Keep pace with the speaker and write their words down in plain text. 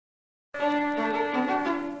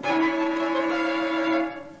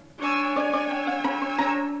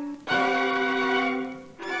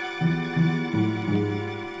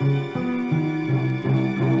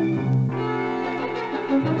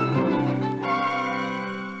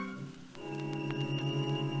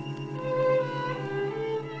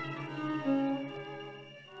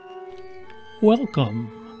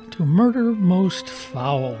Welcome to Murder Most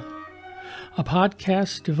Foul, a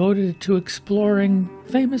podcast devoted to exploring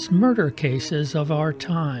famous murder cases of our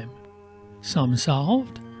time. Some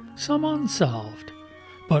solved, some unsolved,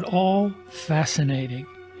 but all fascinating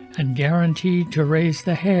and guaranteed to raise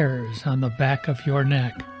the hairs on the back of your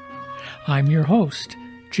neck. I'm your host,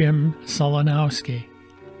 Jim Solanowski.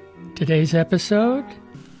 Today's episode: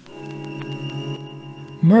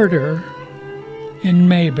 Murder in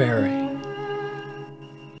Mayberry.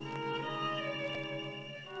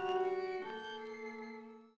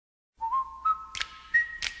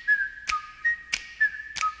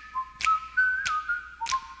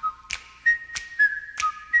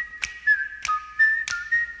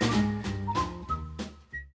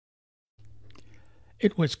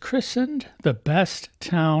 It was christened the best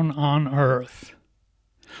town on earth.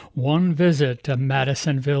 One visit to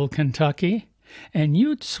Madisonville, Kentucky, and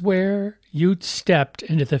you'd swear you'd stepped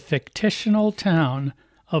into the fictional town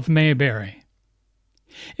of Mayberry.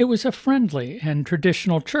 It was a friendly and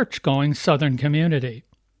traditional church-going Southern community.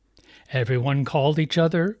 Everyone called each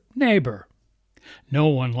other neighbor. No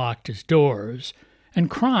one locked his doors, and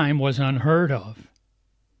crime was unheard of.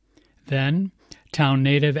 Then, town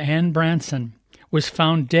native Anne Branson was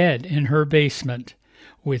found dead in her basement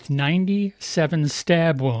with 97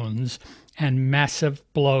 stab wounds and massive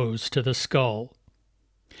blows to the skull.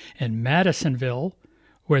 In Madisonville,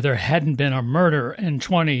 where there hadn't been a murder in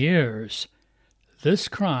 20 years, this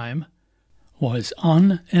crime was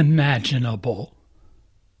unimaginable.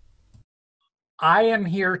 I am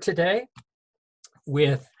here today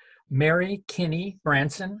with Mary Kinney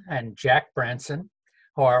Branson and Jack Branson,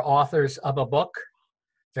 who are authors of a book,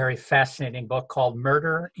 very fascinating book called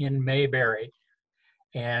Murder in Mayberry.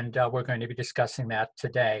 And we're going to be discussing that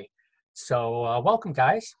today. So welcome,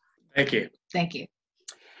 guys. Thank you. Thank you.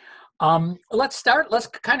 Let's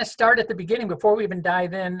kind of start at the beginning before we even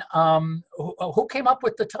dive in. Who came up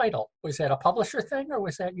with the title? Was that a publisher thing or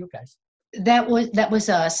was that you guys? That was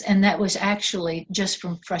us, and that was actually just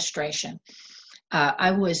from frustration.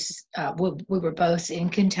 We were both in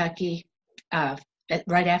Kentucky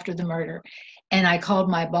right after the murder, and I called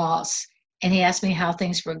my boss, and he asked me how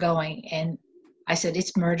things were going, and I said,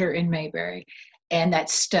 it's Murder in Mayberry. And that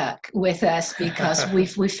stuck with us because we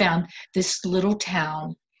found this little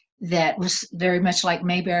town that was very much like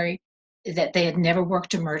Mayberry, that they had never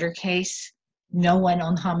worked a murder case. No one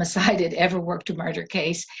on homicide had ever worked a murder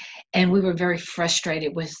case. And we were very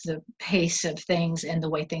frustrated with the pace of things and the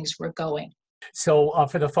way things were going. So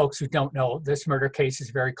for the folks who don't know, this murder case is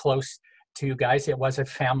very close to you guys. It was a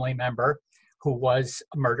family member who was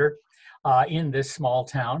murdered in this small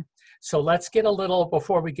town. So let's get a little,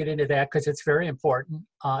 before we get into that, because it's very important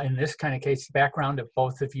in this kind of case, the background of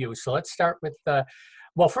both of you. So let's start with,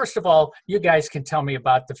 well, first of all, you guys can tell me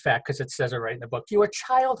about the fact, because it says it right in the book, you were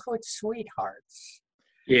childhood sweethearts.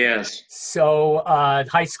 Yes. So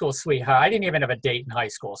high school sweetheart. I didn't even have a date in high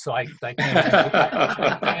school, so I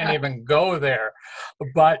can't even go there.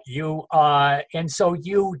 But you, and so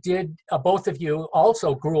you did, both of you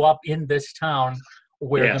also grew up in this town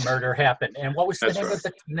where Yes. the murder happened. And what was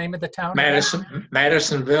the name of the town?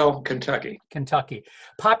 Madisonville, Kentucky. Kentucky.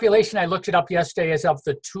 Population, I looked it up yesterday, as of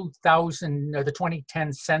the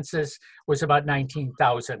 2010 census was about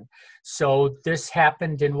 19,000. So this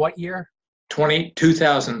happened in what year?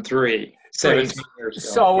 2003, 17 years ago.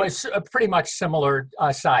 So it's pretty much similar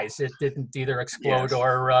size. It didn't either explode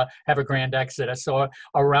or have a grand exodus. So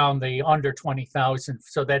around the under 20,000.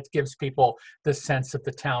 So that gives people the sense of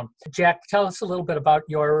the town. Jack, tell us a little bit about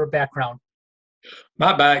your background.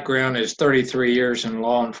 My background is 33 years in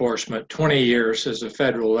law enforcement, 20 years as a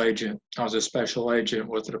federal agent. I was a special agent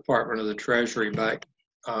with the Department of the Treasury back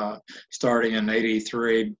starting in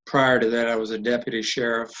 '83. Prior to that, I was a deputy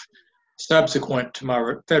sheriff. Subsequent to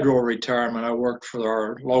my federal retirement, I worked for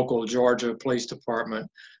our local Georgia Police Department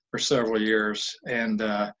for several years, and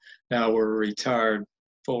now we're retired,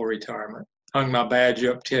 full retirement. Hung my badge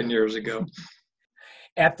up 10 years ago.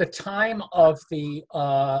 At the time of the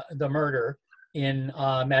murder in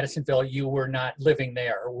Madisonville, you were not living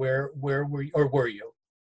there. Where were you, or were you?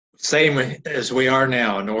 Same as we are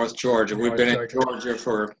now in North Georgia. We've been Georgia. in Georgia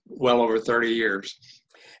for well over 30 years.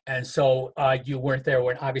 And so you weren't there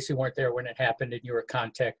when it happened, and you were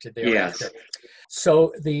contacted there. Yes. After.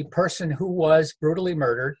 So the person who was brutally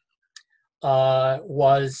murdered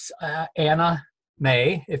was Anna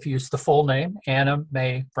Mae, if you use the full name, Anna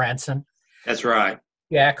Mae Branson. That's right.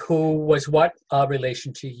 Jack, who was what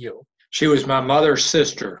relation to you? She was my mother's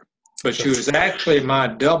sister, but she was actually my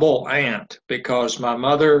double aunt because my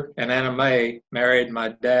mother and Anna Mae married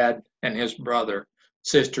my dad and his brother.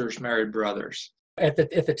 Sisters married brothers. At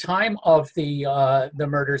the time of the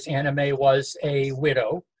murders, Anna Mae was a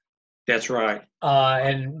widow. That's right.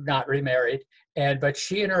 And not remarried. But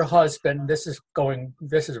she and her husband, this is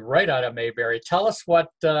right out of Mayberry. Tell us what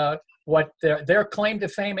their claim to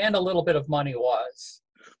fame and a little bit of money was.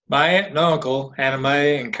 My aunt and uncle, Anna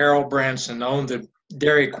Mae and Carol Branson, owned the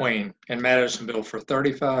Dairy Queen in Madisonville for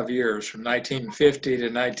 35 years, from 1950 to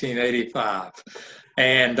 1985.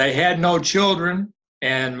 And they had no children.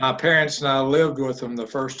 And my parents and I lived with them the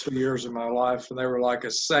first 2 years of my life, and they were like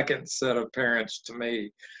a second set of parents to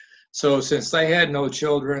me. So since they had no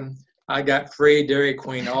children, I got free Dairy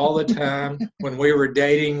Queen all the time. When we were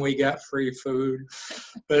dating, we got free food.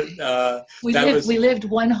 But we lived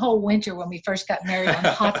one whole winter when we first got married on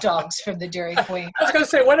hot dogs from the Dairy Queen. I was going to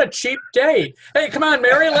say, what a cheap date. Hey, come on,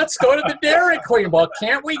 Mary, let's go to the Dairy Queen. Well,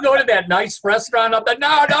 can't we go to that nice restaurant up there?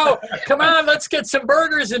 No, come on, let's get some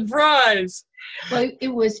burgers and fries. Well, it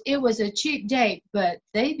was a cheap date, but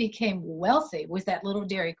they became wealthy with that little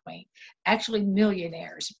Dairy Queen, actually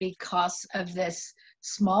millionaires, because of this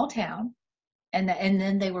small town, and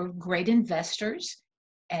then they were great investors.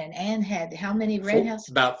 And Anne had how many rent houses?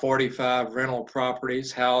 About 45 rental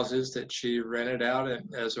properties, houses that she rented out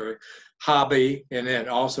as a hobby, and then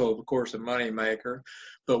also, of course, a money maker.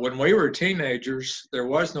 But when we were teenagers, there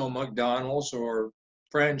was no McDonald's or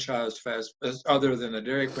franchise fast other than the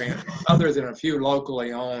Dairy Queen, other than a few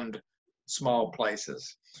locally owned small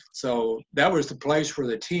places. So that was the place where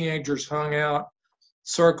the teenagers hung out,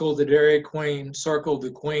 circled the Dairy Queen, circled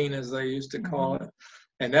the Queen, as they used to call it.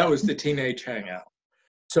 And that was the teenage hangout.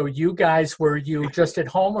 So you guys, were you just at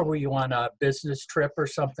home, or were you on a business trip or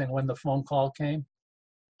something when the phone call came?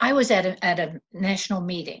 I was at a national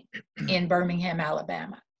meeting in Birmingham,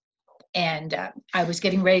 Alabama, and I was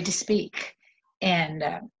getting ready to speak. And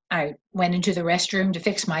I went into the restroom to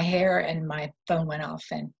fix my hair, and my phone went off.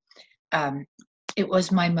 And it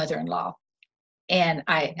was my mother-in-law. And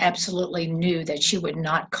I absolutely knew that she would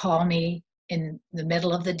not call me in the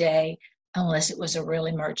middle of the day unless it was a real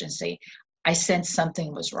emergency. I sensed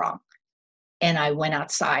something was wrong. And I went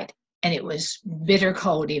outside, and it was bitter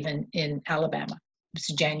cold even in Alabama. It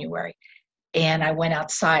was January. And I went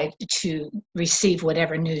outside to receive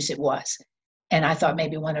whatever news it was. And I thought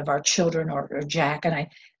maybe one of our children or Jack, and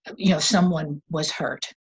someone was hurt.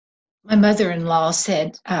 My mother-in-law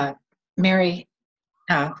said, Mary,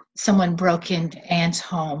 someone broke into Anne's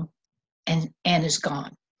home and Anne is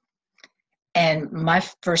gone. And my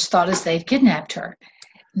first thought is they've kidnapped her.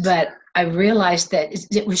 But I realized that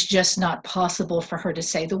it was just not possible for her to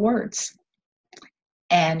say the words.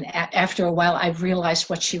 And after a while, I realized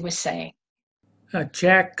what she was saying.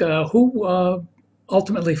 Jack, who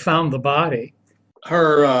ultimately found the body?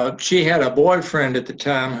 She had a boyfriend at the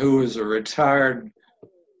time who was a retired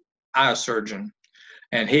eye surgeon,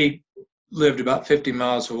 and he lived about 50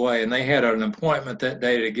 miles away, and they had an appointment that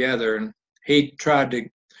day together, and he tried to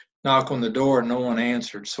knock on the door and no one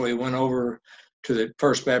answered. So he went over to the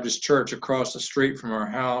First Baptist Church across the street from our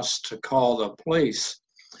house to call the police.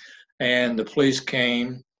 And the police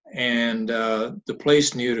came, and the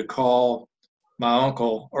police knew to call my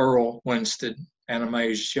uncle, Earl Winstead, Anna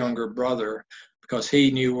Mae's younger brother, because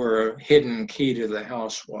he knew where a hidden key to the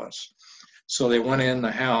house was. So they went in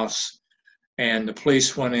the house, and the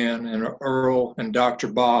police went in, and Earl and Dr.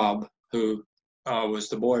 Bob, who was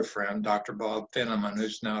the boyfriend, Dr. Bob Fenneman,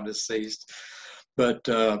 who's now deceased. But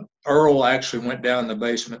Earl actually went down the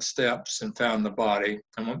basement steps and found the body,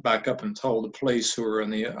 and went back up and told the police who were in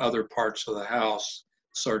the other parts of the house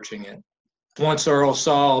searching it. Once Earl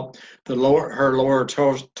saw her lower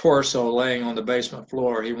torso laying on the basement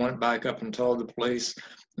floor, he went back up and told the police,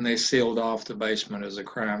 and they sealed off the basement as a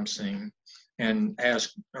crime scene and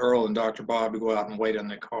asked Earl and Dr. Bob to go out and wait in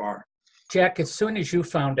the car. Jack, as soon as you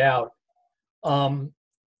found out,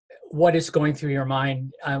 what is going through your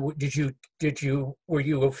mind? Were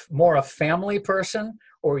you more a family person,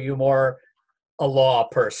 or were you more a law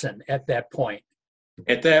person at that point?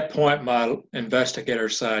 At that point, my investigator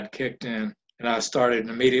side kicked in, and I started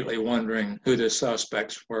immediately wondering who the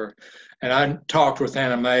suspects were. And I talked with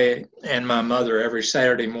Anna Mae and my mother every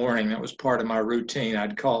Saturday morning. That was part of my routine.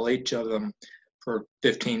 I'd call each of them for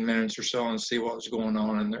 15 minutes or so and see what was going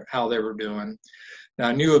on and how they were doing. Now,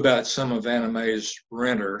 I knew about some of Anna Mae's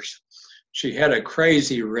renters. She had a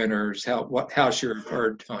crazy renters, how she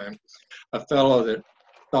referred to him, a fellow that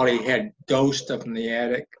thought he had ghosts up in the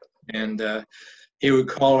attic, and he would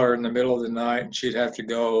call her in the middle of the night, and she'd have to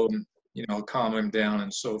go and, calm him down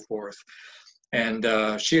and so forth. And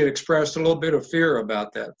she had expressed a little bit of fear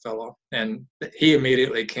about that fellow, and he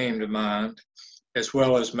immediately came to mind, as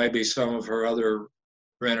well as maybe some of her other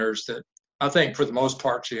renters that I think for the most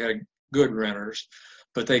part she had good renters,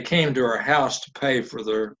 but they came to our house to pay for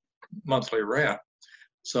their monthly rent.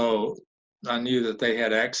 So I knew that they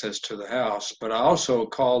had access to the house, but I also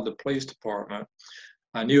called the police department.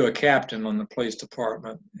 I knew a captain on the police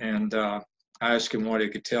department, and I asked him what he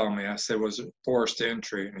could tell me. I said, was it forced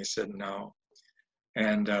entry? And he said, no.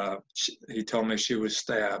 And he told me she was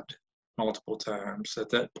stabbed multiple times. At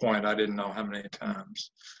that point, I didn't know how many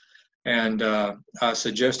times. And I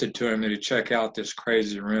suggested to him that he check out this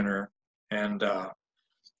crazy renter and a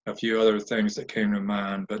few other things that came to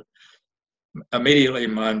mind. But immediately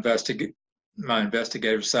my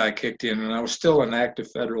investigative side kicked in, and I was still an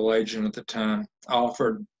active federal agent at the time. I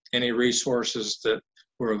offered any resources that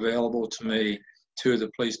were available to me to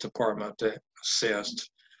the police department to assist.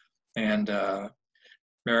 And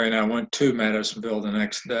Mary and I went to Madisonville the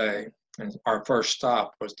next day, and our first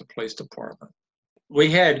stop was the police department.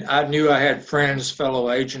 I knew I had friends,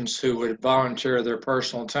 fellow agents who would volunteer their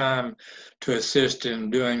personal time to assist in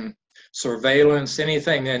doing surveillance,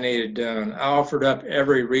 anything they needed done. I offered up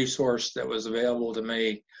every resource that was available to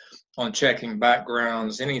me on checking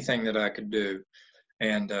backgrounds, anything that I could do.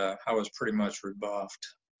 And I was pretty much rebuffed.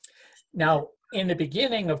 Now, in the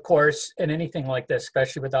beginning, of course, in anything like this,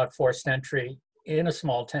 especially without forced entry in a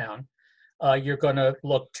small town, you're going to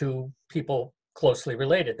look to people closely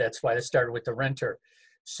related. That's why they started with the renter.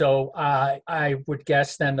 So I would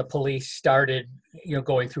guess then the police started,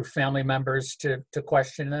 going through family members to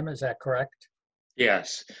question them. Is that correct?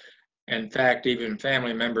 Yes. In fact, even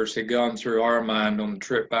family members had gone through our mind on the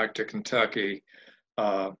trip back to Kentucky.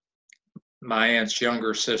 My aunt's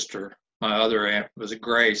younger sister, my other aunt, was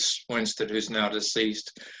Grace Winstead, who's now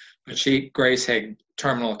deceased. But Grace had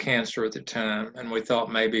terminal cancer at the time, and we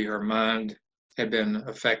thought maybe her mind had been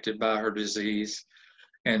affected by her disease,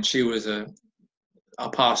 and she was a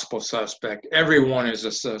possible suspect. Everyone is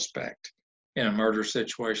a suspect in a murder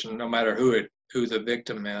situation, no matter who the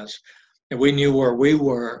victim is. And we knew where we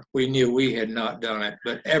were. We knew we had not done it,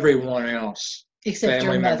 but everyone else, Except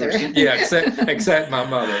family your mother. members, yeah, except my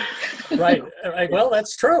mother. Right. Well,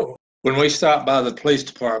 that's true. When we stopped by the police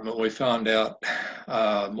department, we found out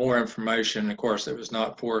more information. Of course, it was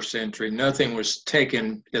not forced entry. Nothing was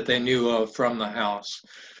taken that they knew of from the house.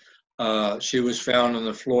 She was found on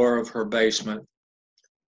the floor of her basement,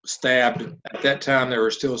 stabbed. At that time, they were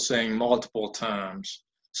still saying multiple times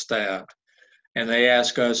stabbed. And they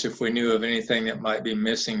asked us if we knew of anything that might be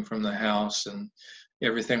missing from the house, and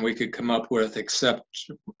everything we could come up with, except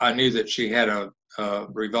I knew that she had a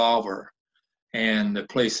revolver. And the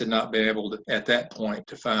police had not been able to, at that point,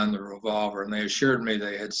 to find the revolver. And they assured me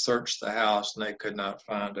they had searched the house and they could not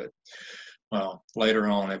find it. Well, later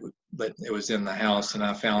on, it was in the house, and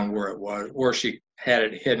I found where it was, where she had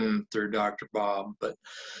it hidden through Dr. Bob. But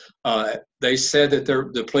they said that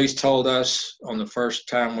the police told us on the first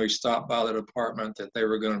time we stopped by the department that they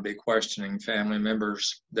were going to be questioning family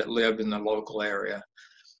members that lived in the local area.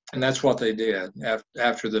 And that's what they did.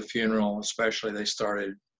 After the funeral, especially, they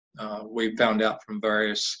started. We found out from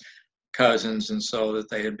various cousins and so that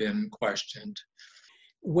they had been questioned.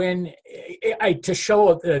 When to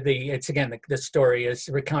show it's again, the story is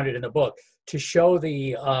recounted in the book, to show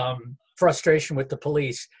the frustration with the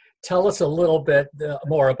police, tell us a little bit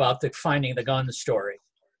more about the finding the gun story.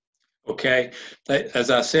 Okay.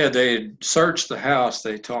 As I said, they had searched the house,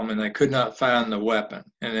 they told me, and they could not find the weapon.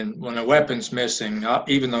 And then when a weapon's missing,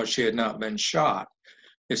 even though she had not been shot,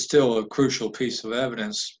 it's still a crucial piece of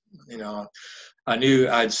evidence. I knew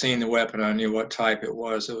I'd seen the weapon. I knew what type it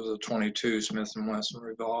was. It was a .22 Smith & Wesson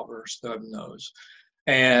revolver, stub nose.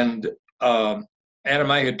 And Anna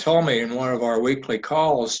Mae had told me in one of our weekly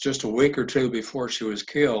calls just a week or two before she was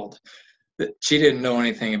killed that she didn't know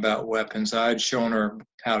anything about weapons. I had shown her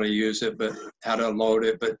how to use it, but how to load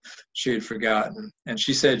it, but she had forgotten. And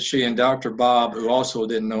she said she and Dr. Bob, who also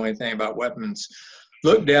didn't know anything about weapons,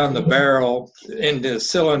 looked down the barrel in the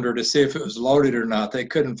cylinder to see if it was loaded or not. They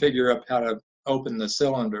couldn't figure out how to open the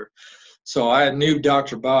cylinder. So I knew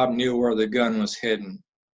Dr. Bob knew where the gun was hidden.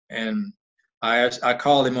 And I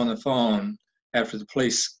called him on the phone after the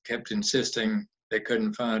police kept insisting they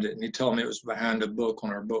couldn't find it. And he told me it was behind a book on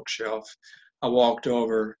our bookshelf. I walked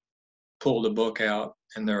over, pulled the book out,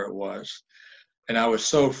 and there it was. And I was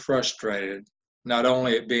so frustrated, not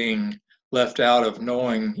only at being left out of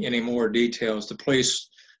knowing any more details. The police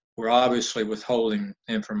were obviously withholding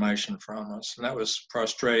information from us, and that was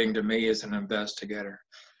frustrating to me as an investigator.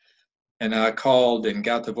 And I called and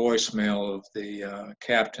got the voicemail of the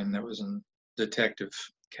captain that was a detective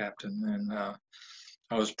captain, and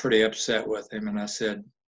I was pretty upset with him, and I said,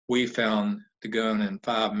 we found the gun in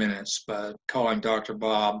 5 minutes by calling Dr.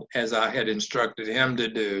 Bob, as I had instructed him to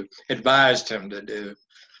do, advised him to do.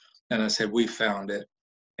 And I said, we found it.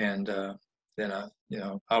 And then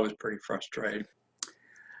I was pretty frustrated.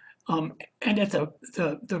 And at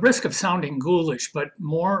the risk of sounding ghoulish, but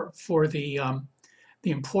more for the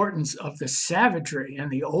importance of the savagery and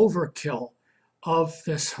the overkill of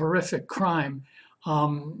this horrific crime,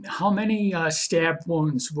 how many stab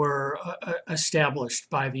wounds were established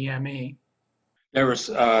by the ME? There was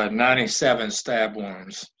 97 stab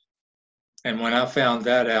wounds. And when I found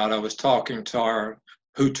that out, I was talking to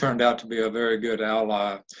who turned out to be a very good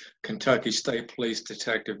ally, Kentucky State Police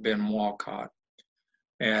Detective Ben Walcott.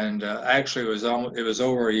 And actually, it was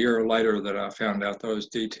over a year later that I found out those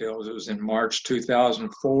details. It was in March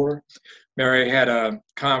 2004. Mary had a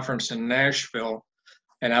conference in Nashville,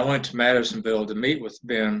 and I went to Madisonville to meet with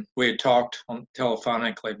Ben. We had talked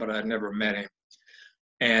telephonically, but I had never met him.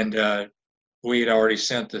 And we had already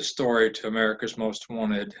sent the story to America's Most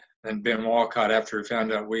Wanted. And Ben Walcott, after he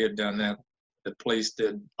found out we had done that, the police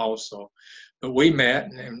did also. But we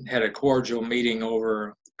met and had a cordial meeting over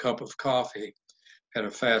a cup of coffee at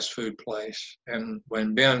a fast food place. And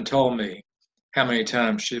when Ben told me how many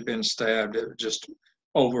times she'd been stabbed, it just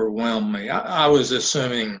overwhelmed me. I was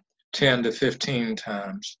assuming 10 to 15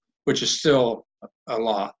 times, which is still a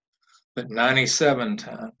lot, but 97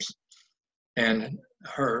 times. And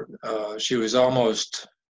she was almost,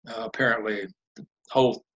 apparently, the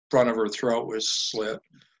whole front of her throat was slit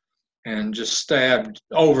and just stabbed,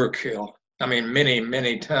 overkill. I mean, many,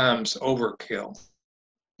 many times overkill.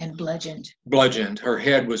 And bludgeoned. Bludgeoned. Her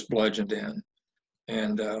head was bludgeoned in.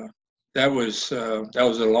 And that was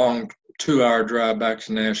a long 2-hour drive back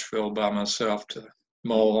to Nashville by myself to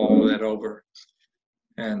mull all that over.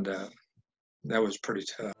 And that was pretty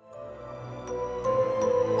tough.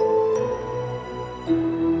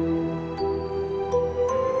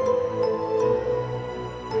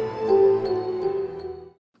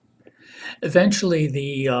 Eventually,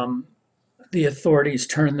 the authorities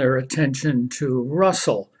turned their attention to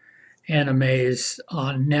Russell, Anna Mae's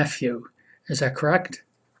nephew. Is that correct?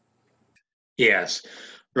 Yes.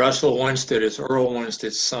 Russell Winstead is Earl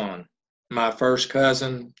Winstead's son. My first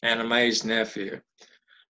cousin, Anna Mae's nephew.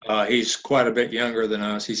 He's quite a bit younger than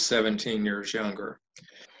us. He's 17 years younger.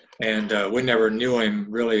 And we never knew him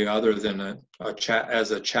really other than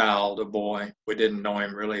as a child, a boy. We didn't know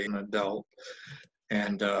him really as an adult.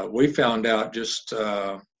 And we found out just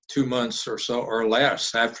 2 months or so or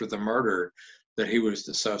less after the murder that he was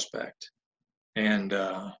the suspect. And,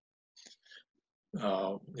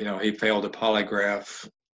 he failed a polygraph.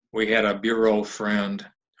 We had a bureau friend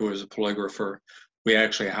who was a polygrapher. We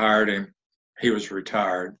actually hired him. He was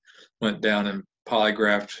retired, went down and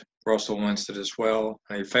polygraphed Russell Winstead as well.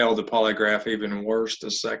 And he failed the polygraph even worse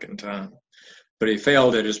the second time. But he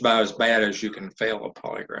failed it about as bad as you can fail a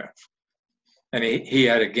polygraph. And he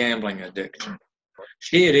had a gambling addiction.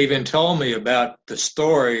 She had even told me about the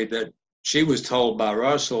story that she was told by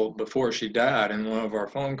Russell before she died in one of our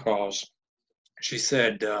phone calls. She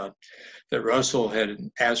said that Russell had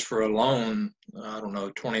asked for a loan, I don't know,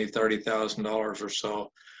 $20,000, $30,000 or so,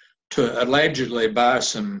 to allegedly buy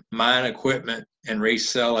some mine equipment and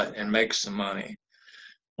resell it and make some money.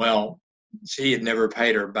 Well, she had never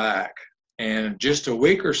paid her back. And just a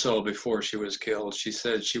week or so before she was killed, she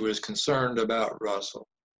said she was concerned about Russell.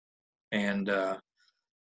 And at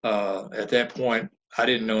that point, I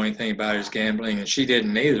didn't know anything about his gambling, and she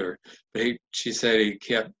didn't either. But she said he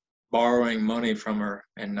kept borrowing money from her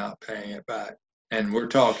and not paying it back. And we're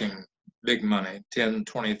talking big money, $10,000,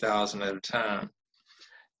 $20,000 at a time.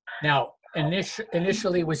 Now,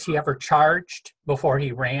 initially, was he ever charged before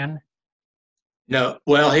he ran? No,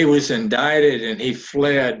 well, he was indicted and he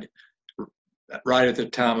fled right at the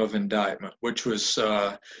time of indictment, which was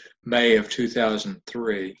May of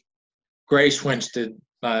 2003. Grace Winstead,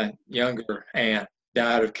 my younger aunt,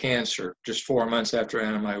 died of cancer just 4 months after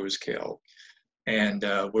Anna Mae was killed. And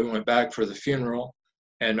we went back for the funeral,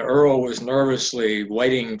 and Earl was nervously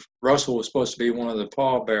waiting. Russell was supposed to be one of the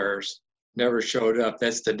pallbearers, never showed up.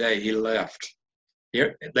 That's the day he left.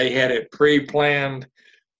 They had it pre-planned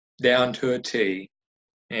down to a T,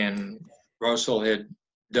 and Russell had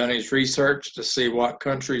done his research to see what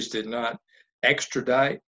countries did not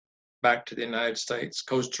extradite back to the United States.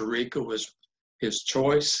 Costa Rica was his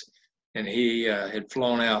choice, and he had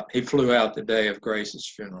flown out. He flew out the day of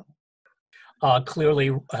Grace's funeral.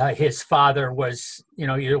 Clearly, his father was,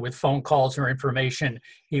 either with phone calls or information,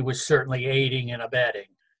 he was certainly aiding and abetting.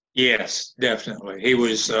 Yes, definitely. He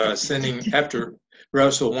was sending, after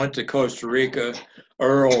Russell went to Costa Rica,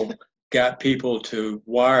 Earl got people to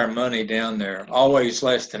wire money down there, always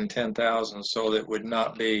less than $10,000, so that would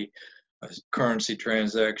not be a currency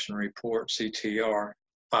transaction report, CTR,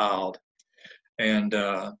 filed. And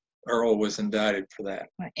Earl was indicted for that.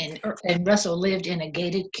 And Russell lived in a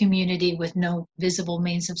gated community with no visible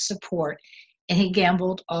means of support, and he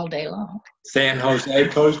gambled all day long. San Jose,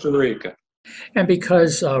 Costa Rica. And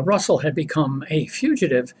because Russell had become a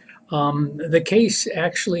fugitive, the case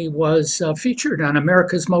actually was featured on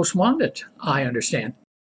America's Most Wanted, I understand.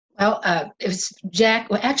 Well, it was Jack.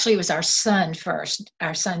 Well, actually, it was our son first,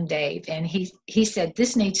 our son Dave, and he said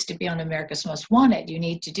this needs to be on America's Most Wanted. You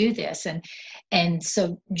need to do this, and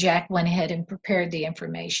so Jack went ahead and prepared the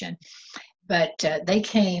information. But they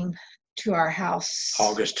came to our house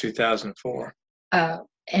August 2004.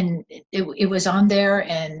 And it was on there,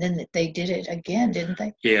 and then they did it again, didn't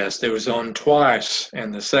they? Yes, it was on twice,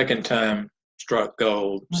 and the second time struck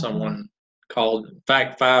gold. Mhm. Someone called, in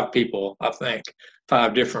fact, 5 people, I think,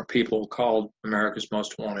 5 different people called America's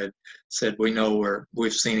Most Wanted, said,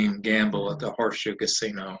 we've seen him gamble at the Horseshoe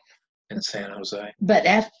Casino in San Jose. But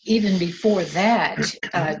even before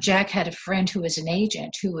that, Jack had a friend who was an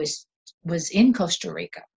agent who was in Costa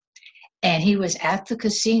Rica, and he was at the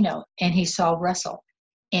casino, and he saw Russell,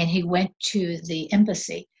 and he went to the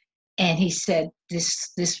embassy, and he said,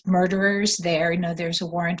 this murderer's there, there's a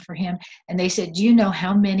warrant for him. And they said, do you know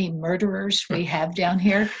how many murderers we have down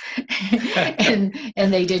here? and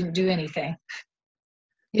they didn't do anything.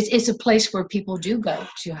 It's a place where people do go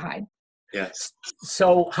to hide. Yes.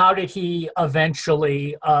 So how did he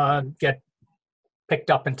eventually get picked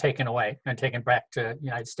up and taken away and taken back to the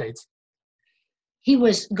United States? He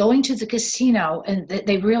was going to the casino, and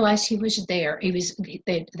they realized he was there.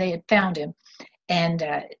 They had found him, and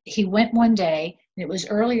he went one day. And it was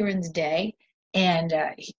earlier in the day, and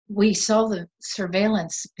we saw the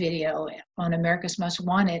surveillance video on America's Most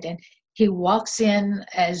Wanted. And he walks in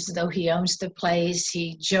as though he owns the place.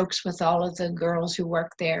 He jokes with all of the girls who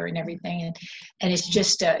work there and everything, and it's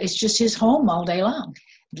just his home all day long.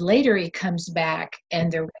 Later, he comes back,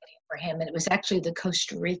 and they're waiting for him, and it was actually the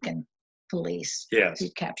Costa Rican police who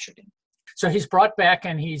captured him. So he's brought back,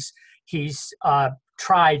 and he's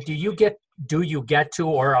tried. Do you get to,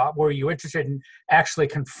 or were you interested in actually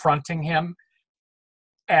confronting him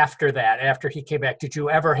after that? After he came back, did you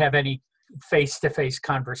ever have any face-to-face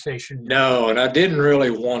conversation? No, and I didn't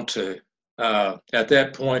really want to. At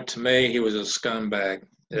that point, to me, he was a scumbag.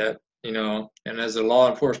 And as a law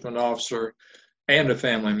enforcement officer and a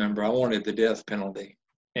family member, I wanted the death penalty,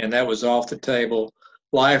 and that was off the table.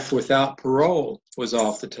 Life without parole was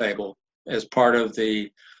off the table as part of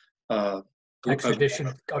the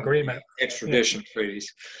extradition agreement, extradition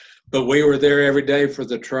treaties. But we were there every day for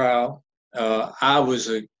the trial.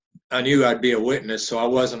 I knew I'd be a witness, so I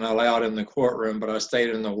wasn't allowed in the courtroom, but I stayed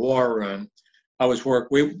in the war room.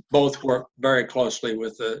 We both worked very closely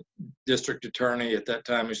with the district attorney at that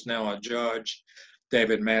time, who's now a judge,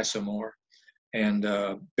 David Massamore, and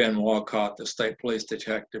Ben Walcott, the state police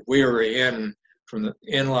detective. We were in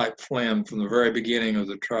like phlegm from the very beginning of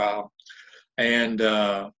the trial. And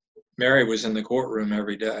Mary was in the courtroom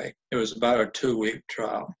every day. It was about a 2-week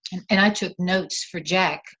trial. And I took notes for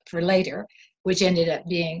Jack for later, which ended up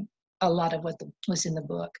being a lot of what was in the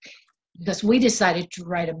book. Because we decided to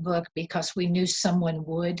write a book because we knew someone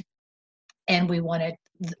would, and we wanted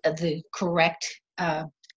the correct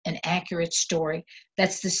and accurate story.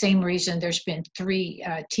 That's the same reason there's been 3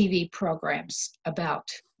 TV programs about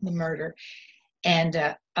the murder. And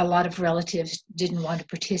a lot of relatives didn't want to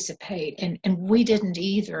participate. And we didn't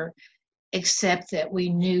either, except that we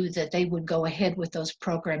knew that they would go ahead with those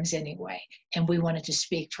programs anyway. And we wanted to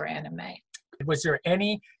speak for Anna Mae. Was there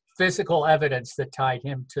any physical evidence that tied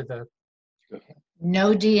him to the...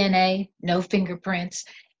 No DNA, no fingerprints.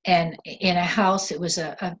 And in a house, it was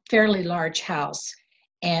a fairly large house.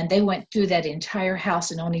 And they went through that entire house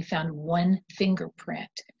and only found 1 fingerprint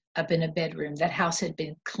up in a bedroom. That house had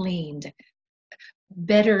been cleaned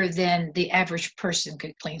better than the average person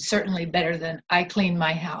could clean, certainly better than I clean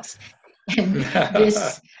my house. And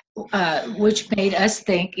this, which made us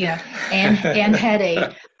think, and had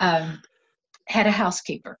a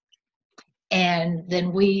housekeeper. And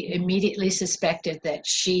then we immediately suspected that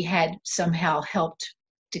she had somehow helped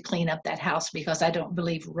to clean up that house, because I don't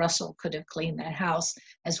believe Russell could have cleaned that house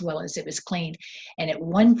as well as it was cleaned. And at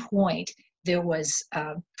one point, there was,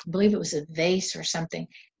 I believe it was a vase or something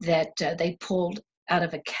that they pulled out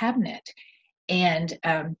of a cabinet, and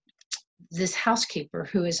this housekeeper,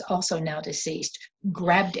 who is also now deceased,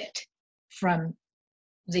 grabbed it from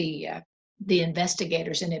the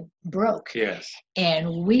investigators, and it broke. Yes.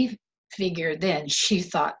 And we figured then, she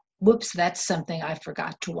thought, whoops, that's something I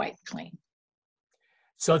forgot to wipe clean.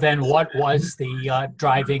 So then what was the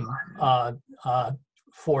driving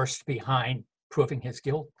force behind proving his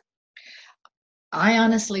guilt? I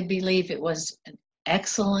honestly believe it was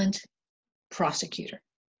excellent prosecutor.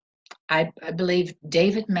 I believe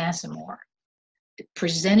David Massimore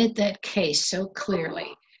presented that case so clearly.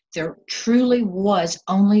 There truly was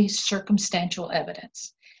only circumstantial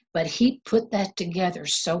evidence, but he put that together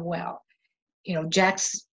so well. You know,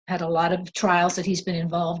 Jack's had a lot of trials that he's been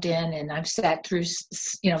involved in, and I've sat through,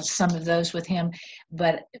 you know, some of those with him,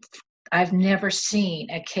 but I've never seen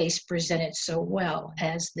a case presented so well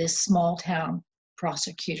as this small town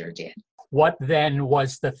prosecutor did. What then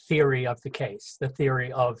was the theory of the case, the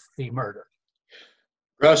theory of the murder?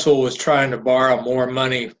 Russell was trying to borrow more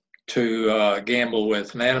money to gamble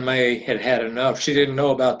with, and Anna Mae had had enough. She didn't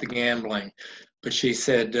know about the gambling, but she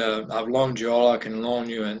said, I've loaned you all I can loan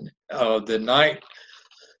you. And the night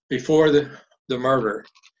before the murder,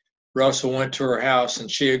 Russell went to her house and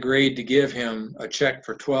she agreed to give him a check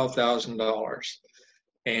for $12,000.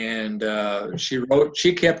 And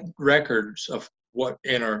she kept records of what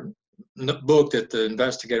in her book that the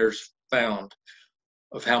investigators found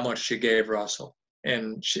of how much she gave Russell.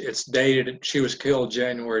 And it's dated, she was killed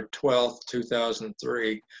January 12th,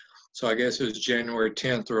 2003. So I guess it was January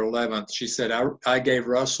 10th or 11th. She said, I gave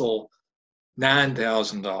Russell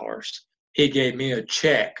 $9,000. He gave me a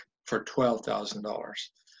check for $12,000.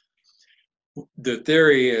 The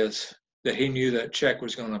theory is that he knew that check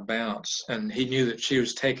was going to bounce, and he knew that she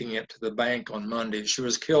was taking it to the bank on Monday. She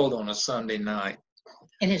was killed on a Sunday night.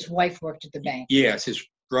 And his wife worked at the bank. Yes,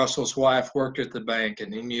 Russell's wife worked at the bank,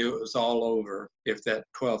 and he knew it was all over if that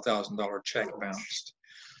 $12,000 check bounced.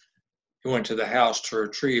 He went to the house to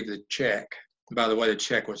retrieve the check. By the way, the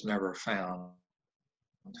check was never found,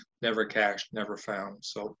 never cashed, never found.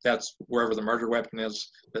 So that's wherever the murder weapon is,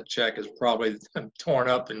 that check is probably torn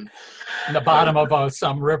up in the bottom of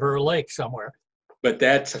some river or lake somewhere. But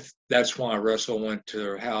that's why Russell went to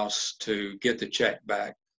her house to get the check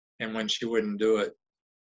back. And when she wouldn't do it,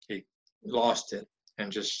 he lost it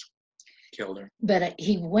and just killed her. But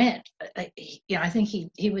he went, I think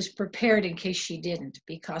he was prepared in case she didn't,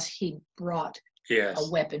 because he brought a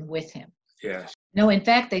weapon with him. Yes. No, in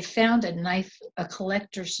fact, they found a knife, a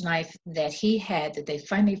collector's knife that he had, that they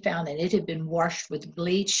finally found, and it had been washed with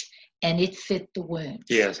bleach, and it fit the wound.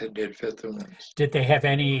 Yes, it did fit the wounds. Did they have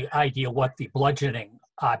any idea what the bludgeoning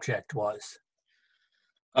object was?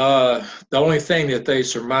 The only thing that they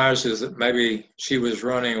surmised is that maybe she was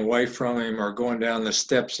running away from him or going down the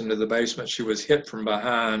steps into the basement. She was hit from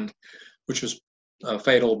behind, which was a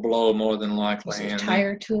fatal blow more than likely. Was it a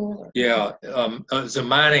tire tool? Yeah, it was a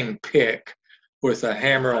mining pick with a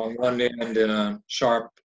hammer on one end and a sharp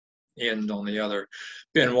end on the other.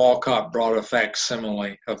 Ben Walcott brought a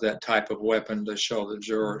facsimile of that type of weapon to show the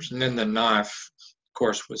jurors. And then the knife, of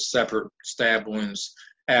course, was separate stab wounds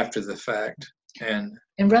after the fact. And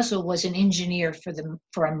Russell was an engineer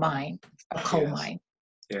for a mine, a coal mine.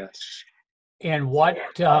 Yes. And what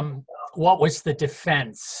was the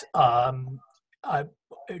defense?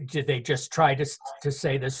 Did they just try to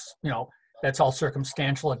say this, that's all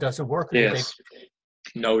circumstantial, it doesn't work? Yes.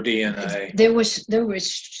 No DNA. There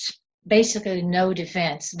was basically no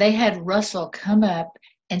defense. They had Russell come up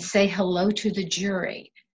and say hello to the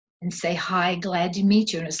jury and say, hi, glad to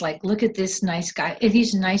meet you. And it's like, look at this nice guy. And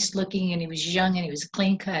he's nice looking, and he was young, and he was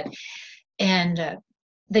clean cut. And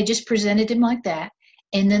they just presented him like that.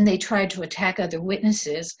 And then they tried to attack other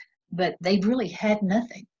witnesses, but they really had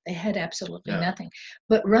nothing. They had absolutely nothing.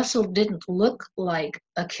 But Russell didn't look like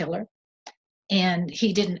a killer, and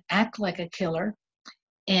he didn't act like a killer.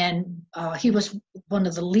 And he was one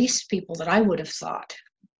of the least people that I would have thought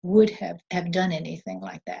would have done anything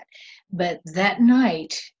like that. But that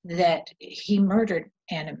night that he murdered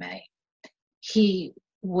Anna Mae, he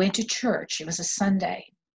went to church. It was a Sunday,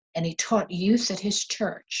 and he taught youth at his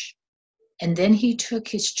church. And then he took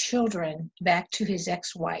his children back to his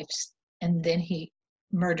ex-wife's, and then he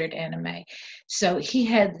murdered Anna Mae. So he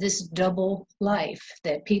had this double life,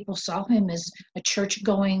 that people saw him as a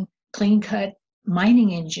church-going, clean-cut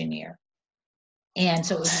mining engineer. And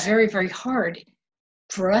so it was very, very hard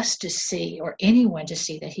for us to see, or anyone to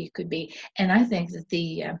see, that he could be. And I think that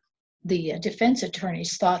the defense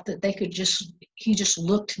attorneys thought that he just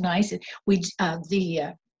looked nice.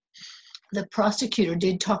 The prosecutor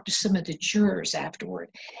did talk to some of the jurors afterward,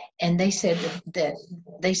 and they said that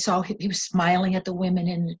they saw he was smiling at the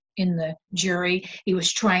women in the jury. He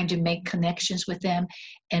was trying to make connections with them.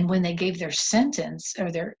 And when they gave their sentence,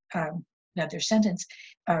 or their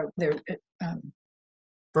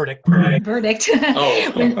verdict.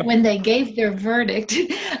 When they gave their verdict,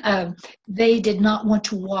 they did not want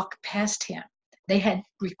to walk past him. they had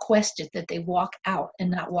requested that they walk out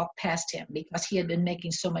and not walk past him because he had been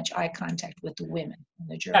making so much eye contact with the women in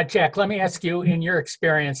the jury. Jack, let me ask you, in your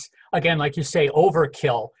experience, again, like you say,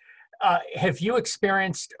 overkill. Have you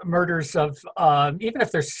experienced murders of, even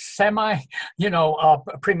if they're semi,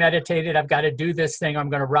 premeditated, I've got to do this thing, I'm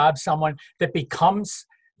going to rob someone, that becomes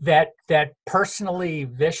that personally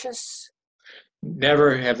vicious?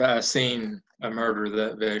 Never have I seen a murder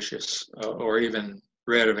that vicious, or even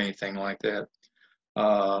read of anything like that.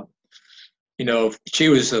 She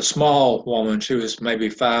was a small woman. She was maybe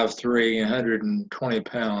 5'3", 120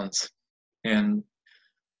 pounds. And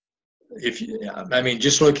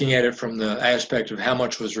just looking at it from the aspect of how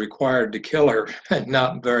much was required to kill her,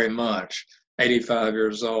 not very much, 85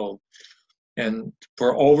 years old. And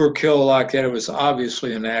for overkill like that, it was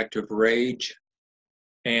obviously an act of rage.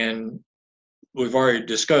 And we've already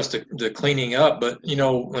discussed the cleaning up, but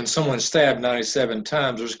when someone's stabbed 97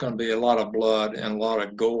 times, there's going to be a lot of blood and a lot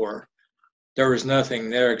of gore. There was nothing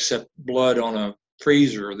there except blood on a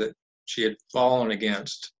freezer that she had fallen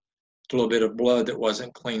against, a little bit of blood that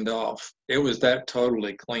wasn't cleaned off. It was that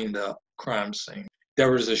totally cleaned up crime scene.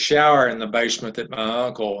 There was a shower in the basement that my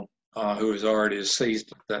uncle, who was already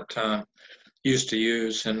deceased at that time, used to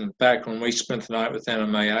use. And in fact, when we spent the night with Anna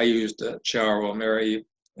Mae, I used that shower while Mary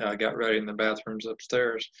got ready in the bathrooms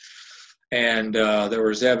upstairs. And there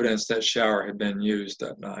was evidence that shower had been used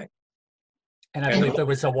that night. And I believe there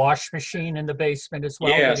was a wash machine in the basement as well.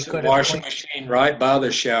 Yes, a washing machine right by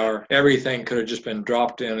the shower. Everything could have just been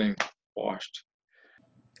dropped in and washed.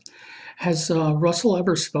 Has Russell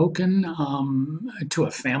ever spoken to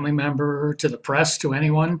a family member, to the press, to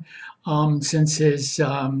anyone since his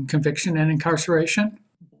conviction and incarceration?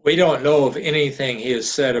 We don't know of anything he has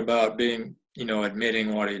said about being,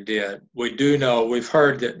 admitting what he did. We do know, we've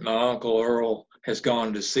heard that my Uncle Earl has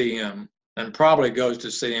gone to see him and probably goes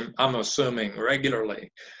to see him, I'm assuming,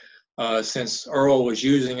 regularly. Since Earl was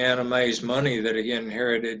using Anna Mae's money that he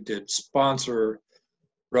inherited to sponsor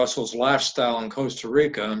Russell's lifestyle in Costa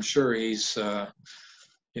Rica, I'm sure he's,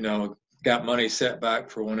 got money set back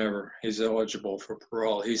for whenever he's eligible for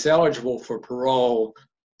parole. He's eligible for parole.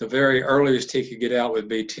 The very earliest he could get out would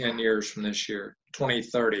be 10 years from this year,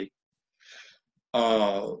 2030.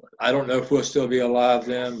 I don't know if we'll still be alive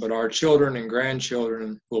then, but our children and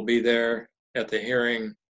grandchildren will be there at the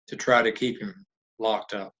hearing to try to keep him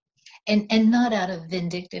locked up. And not out of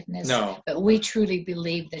vindictiveness, No. But we truly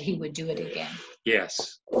believe that he would do it again.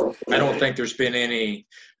 Yes. I don't think there's been any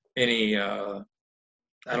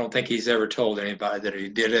I don't think he's ever told anybody that he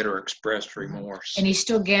did it or expressed remorse. And he's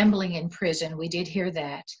still gambling in prison. We did hear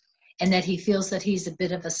that. And that he feels that he's a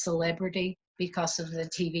bit of a celebrity because of the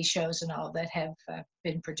TV shows and all that have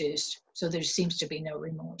been produced. So there seems to be no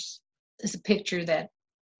remorse. It's a picture that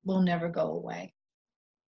will never go away.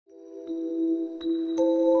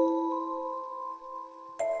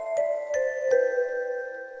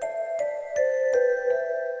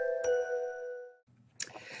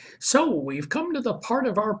 So we've come to the part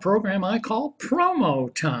of our program I call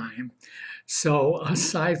promo time. So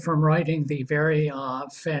aside from writing the very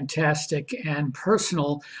fantastic and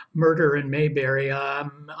personal Murder in Mayberry, I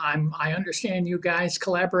understand you guys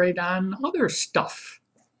collaborate on other stuff.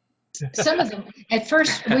 Some of them. At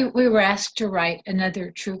first, we were asked to write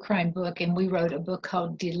another true crime book, and we wrote a book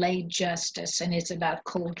called Delayed Justice, and it's about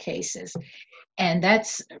cold cases. And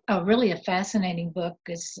that's really a fascinating book.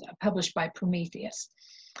 It's published by Prometheus.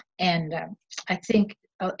 And I think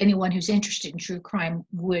anyone who's interested in true crime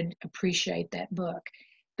would appreciate that book.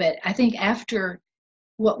 But I think after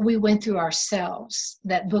what we went through ourselves,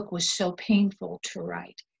 that book was so painful to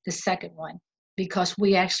write, the second one, because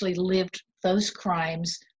we actually lived those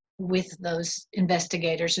crimes with those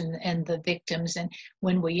investigators and the victims. And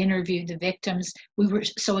when we interviewed the victims, we were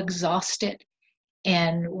so exhausted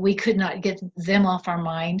and we could not get them off our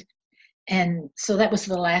mind. And so that was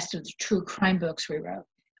the last of the true crime books we wrote.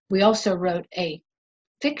 We also wrote a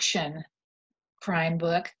fiction crime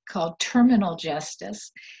book called Terminal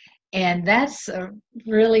Justice. And that's a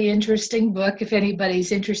really interesting book if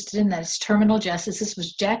anybody's interested in that. It's Terminal Justice. This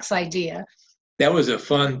was Jack's idea. That was a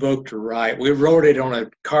fun book to write. We wrote it on a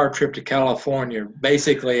car trip to California.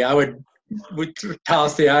 Basically, we'd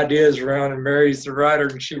toss the ideas around, and Mary's the writer,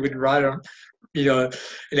 and she would write them, and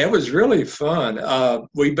it was really fun.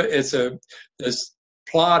 This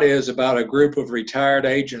plot is about a group of retired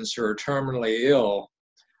agents who are terminally ill,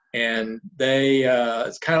 and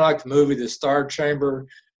it's kind of like the movie The Star Chamber.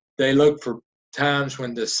 They look for times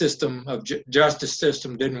when the system of justice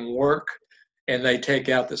system didn't work, and they take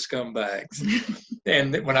out the scumbags.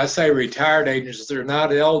 And when I say retired agents, they're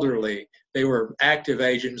not elderly. They were active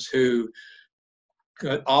agents who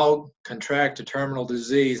all contract a terminal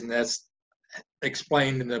disease, and that's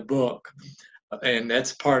explained in the book, and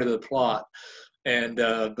that's part of the plot. And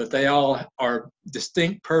but they all are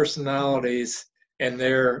distinct personalities, and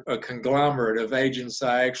they're a conglomerate of agents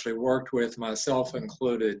I actually worked with, myself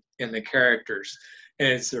included, in the characters. And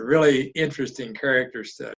it's a really interesting character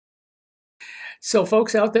study. So,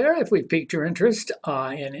 folks out there, if we've piqued your interest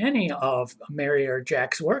in any of Mary or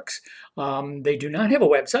Jack's works, they do not have a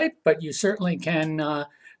website, but you certainly can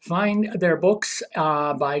find their books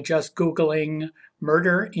by just Googling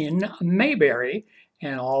Murder in Mayberry,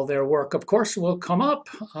 and all their work, of course, will come up.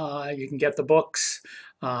 You can get the books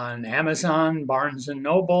on Amazon, Barnes and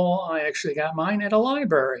Noble. I actually got mine at a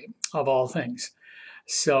library, of all things.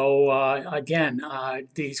 So, again,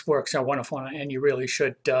 these works are wonderful, and you really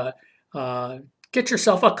should get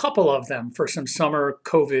yourself a couple of them for some summer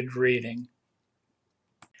COVID reading.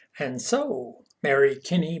 And so, Mary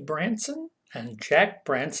Kinney Branson and Jack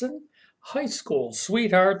Branson, high school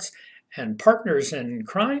sweethearts and partners in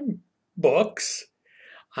crime books,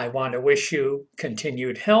 I want to wish you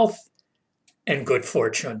continued health and good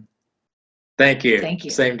fortune. Thank you. Thank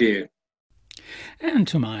you. Same to you. And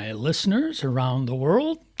to my listeners around the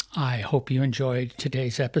world, I hope you enjoyed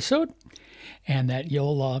today's episode and that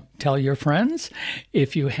you'll tell your friends.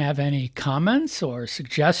 If you have any comments or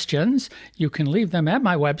suggestions, you can leave them at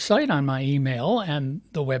my website on my email, and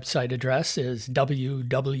the website address is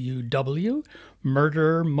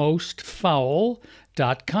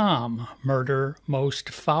www.murdermostfoul.com. Murder Most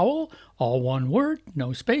Foul, all one word,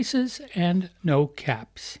 no spaces and no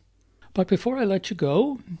caps. But before I let you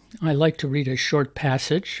go, I like to read a short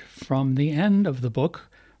passage from the end of the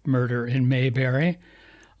book, Murder in Mayberry.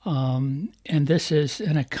 And this is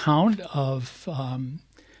an account of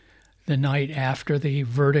the night after the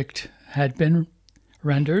verdict had been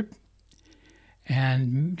rendered.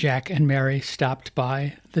 And Jack and Mary stopped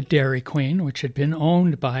by the Dairy Queen, which had been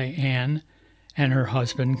owned by Anne and her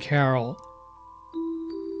husband, Carol.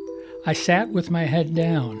 I sat with my head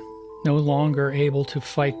down, no longer able to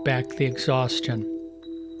fight back the exhaustion.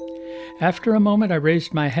 After a moment, I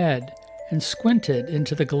raised my head and squinted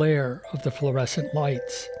into the glare of the fluorescent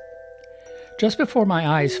lights. Just before my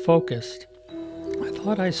eyes focused, I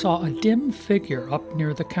thought I saw a dim figure up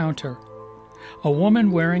near the counter, a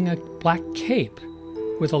woman wearing a black cape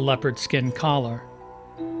with a leopard skin collar.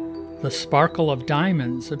 The sparkle of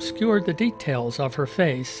diamonds obscured the details of her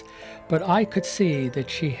face, but I could see that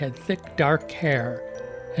she had thick dark hair,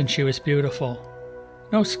 and she was beautiful.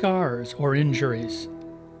 No scars or injuries,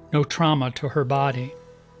 no trauma to her body,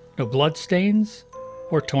 no bloodstains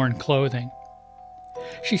or torn clothing.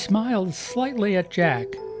 She smiled slightly at Jack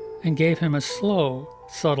and gave him a slow,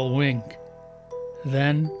 subtle wink.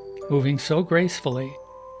 Then, moving so gracefully,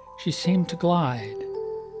 she seemed to glide.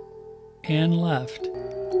 Anne left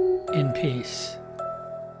in peace.